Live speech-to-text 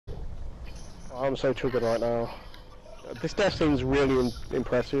I'm so triggered right now. This death seems really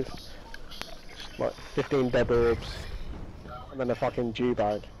impressive. Like 15 dead orbs, and then a fucking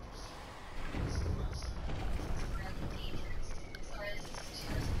G-bag.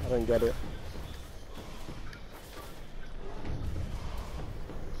 I don't get it.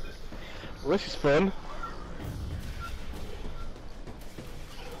 Well, this is fun.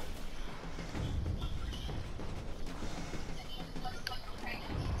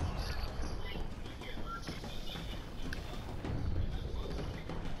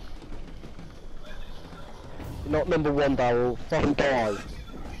 You're not number one, Daryl. Fucking die.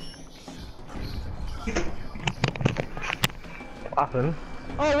 What happened?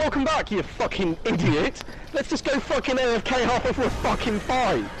 Oh, welcome back, you fucking idiot! Let's just go fucking AFK halfway through a fucking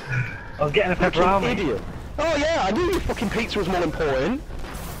fight! I was getting a pepperoni. Idiot! Oh yeah, I knew your fucking pizza was more important!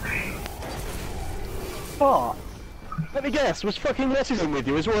 What? Let me guess, was fucking Message with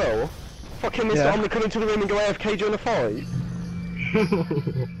you as well? Fucking Mr. Yeah. Omni come into the room and go AFK during a fight?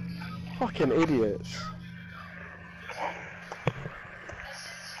 Fucking idiots.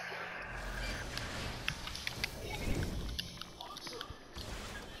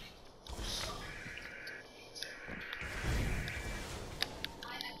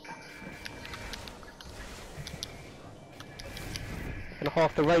 And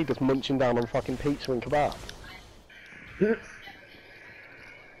half the raid was munching down on fucking pizza and kebab. Yeah,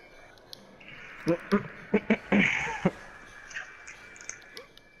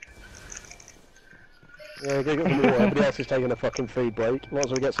 go get some water. Everybody else is taking a fucking food break. Might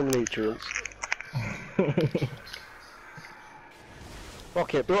as well get some nutrients.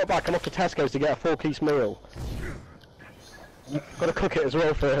 Rocket, be right back. I'm off to Tesco's to get a 4-piece meal. Gotta cook it as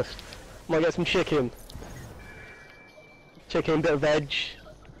well first. Might get some chicken. Chicken, bit of veg.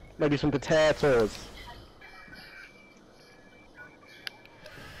 Maybe some potatoes.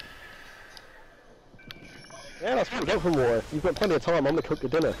 Yeah, that's what we get from water. You've got plenty of time. I'm gonna cook your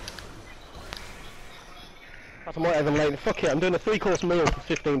dinner. That's what I might even late. Fuck it, I'm doing a 3-course meal for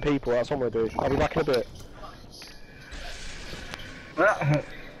 15 people. That's what I'm gonna do. I'll be back in a bit. Are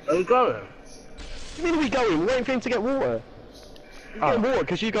you going? What do you mean are we going? We're waiting for him to get water. We're getting water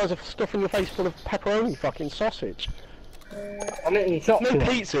because you guys are stuffing your face full of pepperoni fucking sausage. I'm eating chocolate. No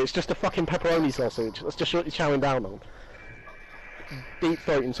pizza, it's just a fucking pepperoni sausage. That's just what you're chowing down on. Deep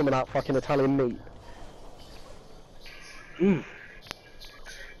throating some of that fucking Italian meat. Mm.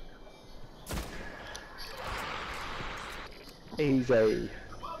 Easy.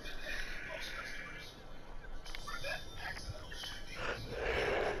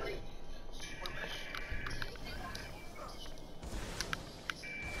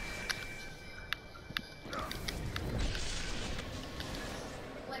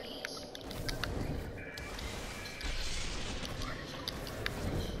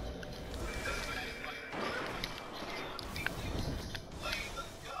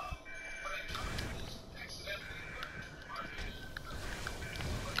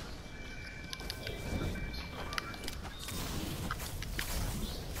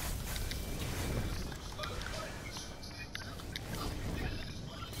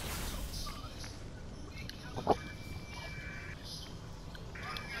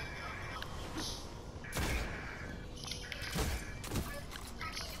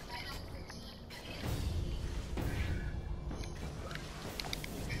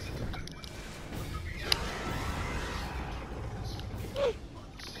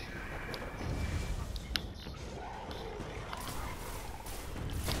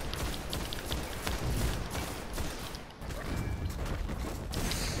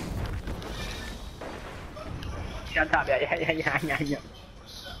 Shut up, yeah.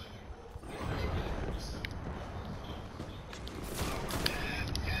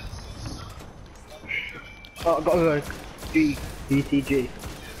 Oh, I gotta go. BTG.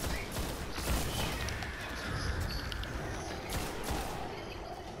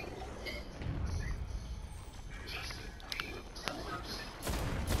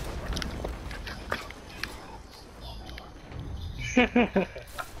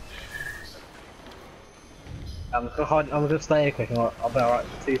 I'm gonna stay here quick and I'll be alright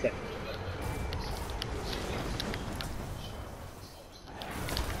for 2 seconds.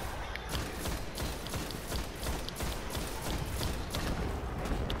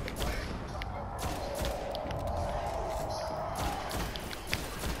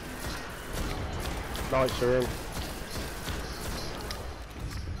 Lights are in.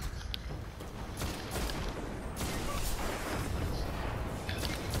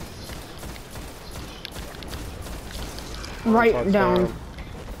 Right Lights down.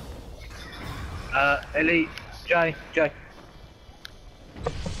 Elite, Jay.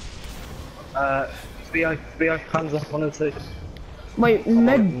 Spio, Panzer, 1 and 2. Wait,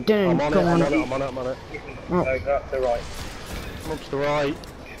 Med didn't I'm on go it, on. I'm on it, I'm on it. Oh. Go up to the right. Come up to the right.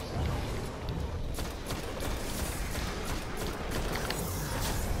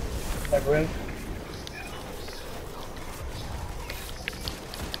 Over him.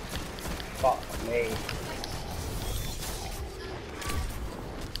 Fuck me.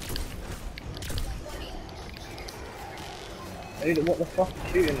 What the fuck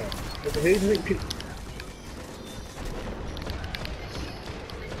is shooting at? Who's literally...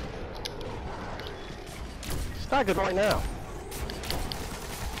 Staggered right now.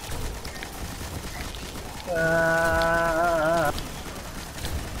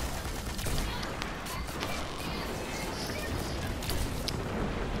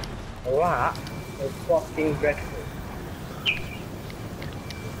 That is fucking dreadful.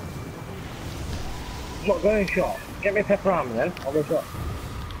 I'm not going shot. Get me pepper armor then, I'll go shot.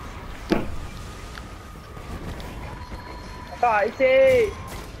 I can't see!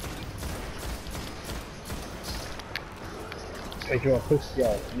 Because you're a pussy,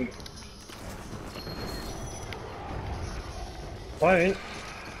 yo. Won't.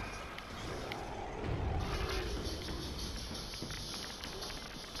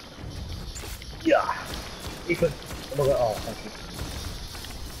 Yeah. Ethan. Oh my god. Oh, thank you.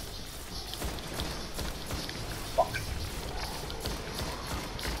 Fuck.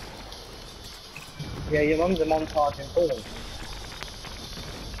 Yeah, your mum's a montage in Poland.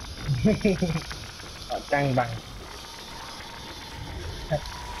 Like dang bang.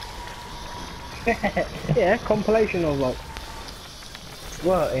 Yeah, compilation of like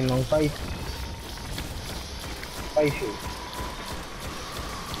squirting on faces.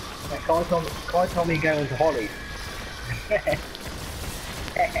 Kai told me going to Holly.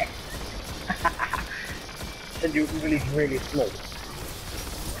 Said you were really slow.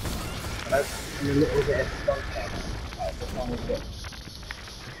 And a little bit of stunt there. Like, just one little bit.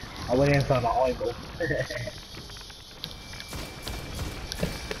 I went inside my eyeball.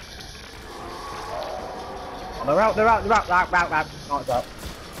 Oh, they're out. Oh, it's out.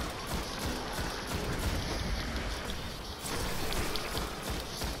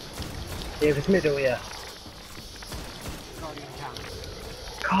 Yeah, if it's middle, yeah.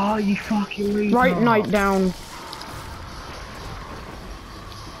 Car, you fucking retard. Right knight down.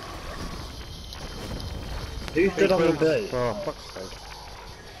 Who stood on the B? Oh, fuck's sake.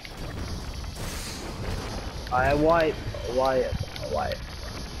 White.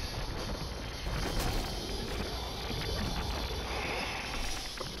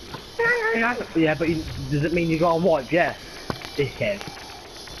 Yeah, but does it mean you got a wipe? Yeah. Dickhead.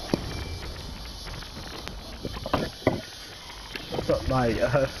 Shut mate.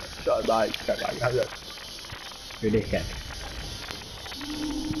 Shut mate. You dickhead.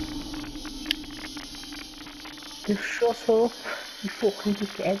 Just shut up. You fucking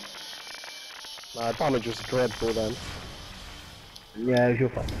dickhead. Nah, damage was dreadful then. Yeah, it was your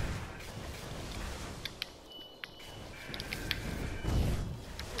fault.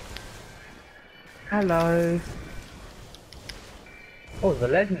 Hello. Oh, there's a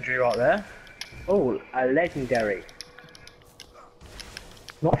legendary right there. Oh, a legendary.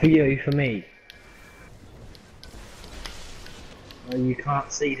 Not for you, for me. Well, you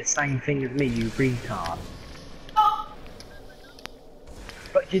can't see the same thing as me, you retard.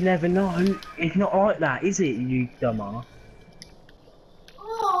 But you never know. It's not like that, is it, you dumbass?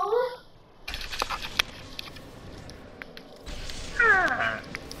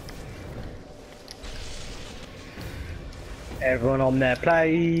 Everyone on their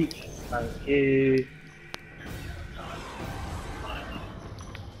plate. Thank you.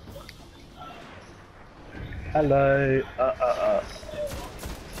 Hello.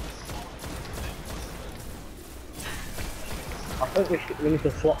 I think we need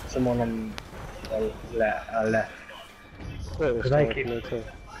to swap someone on the left. Wait, Could I keep me too.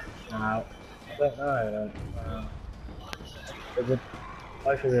 I don't know.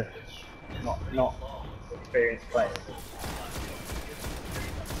 Both of the not experienced players.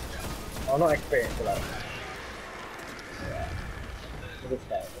 Oh, not experienced, but like. Yeah. We'll just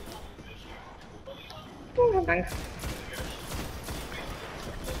stay. Oh, thanks.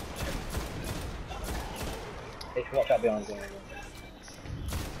 You should watch out behind you.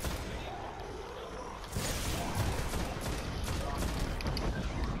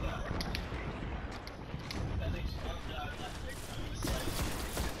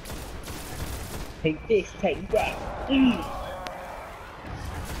 Take this, take that.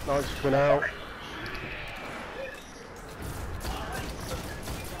 Nice, went out.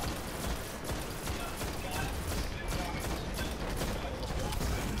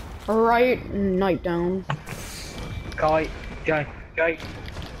 right, night down. Kite, go.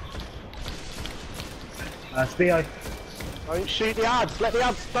 Spio. Don't shoot the ads. Let the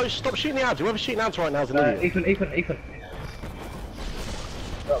ads. Don't stop shooting the ads. Whoever's shooting ads right now is an idiot. Ethan.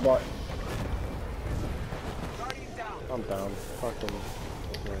 Right. I'm down. Fucking.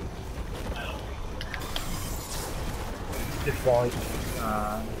 Just right.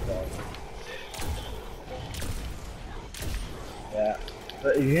 Yeah.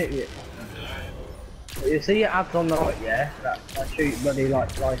 But you see your ads on the right, yeah? That shoot bloody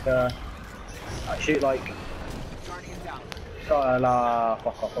like I shoot like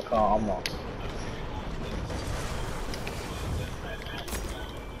fuck off, I'm not.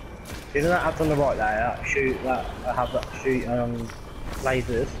 You know that ads on the right there, that shoot that have that shoot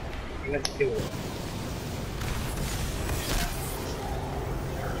lasers. You meant to kill it.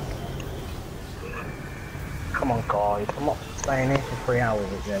 Come on guys, I'm not staying here for 3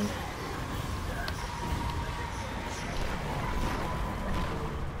 hours again.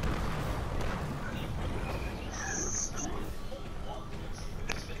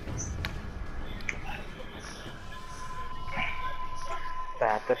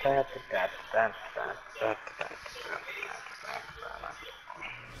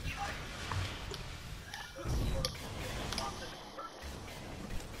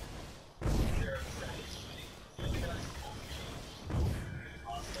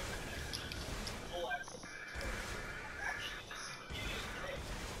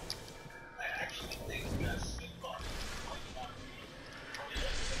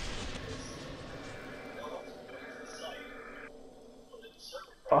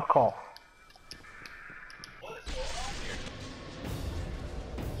 Fuck off.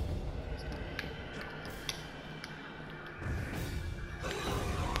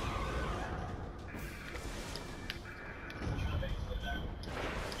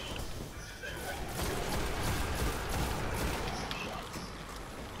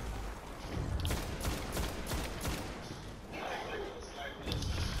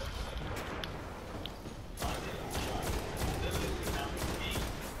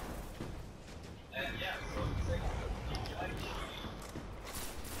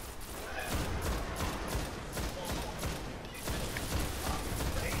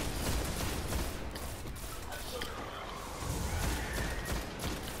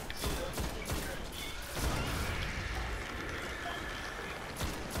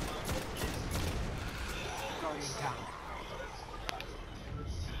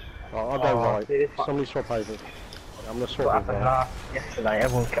 Oh, I'll go right. Somebody swap over. I'm gonna swap What with happened right. yesterday,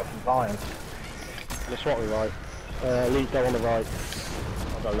 everyone kept buying. I'm gonna swap with right. Elite go on the right.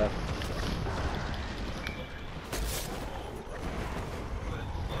 I'll go left.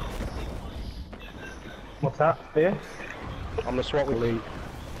 What's that, Spear? I'm gonna swap with Elite.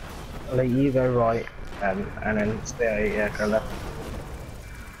 Let you go right, and then Spear, yeah, go left.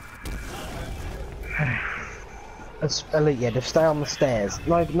 Elite, yeah, just stay on the stairs.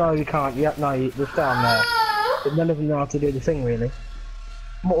 No, you can't. Yeah, no, you just stay on there. But none of them know how to do the thing, really.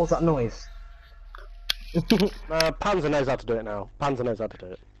 What was that noise? Panzer knows how to do it now. Panzer knows how to do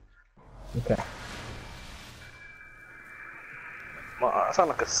it. Okay. Well, that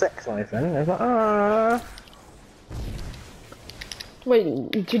sounded like a sex noise then. It was like, ah.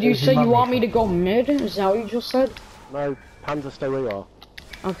 Wait, did you say you want me to go mid? Is that what you just said? No, Panzer, stay where you are.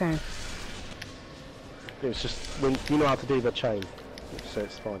 Okay. It's just, when you know how to do the chain, so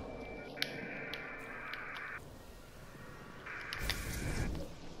it's fine.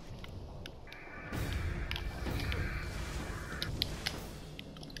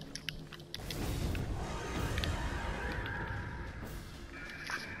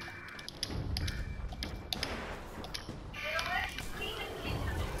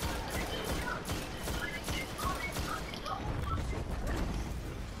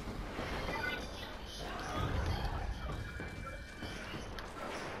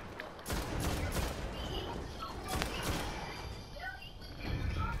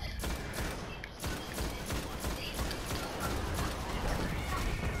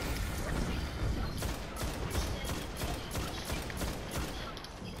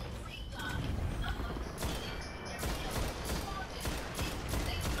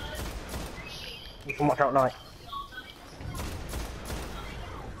 You can watch out night.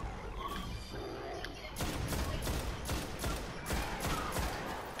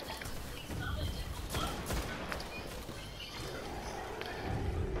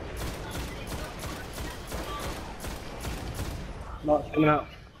 Light's coming out.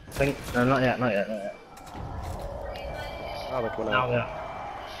 I think. No, not yet. Oh, they're coming Now out. they are.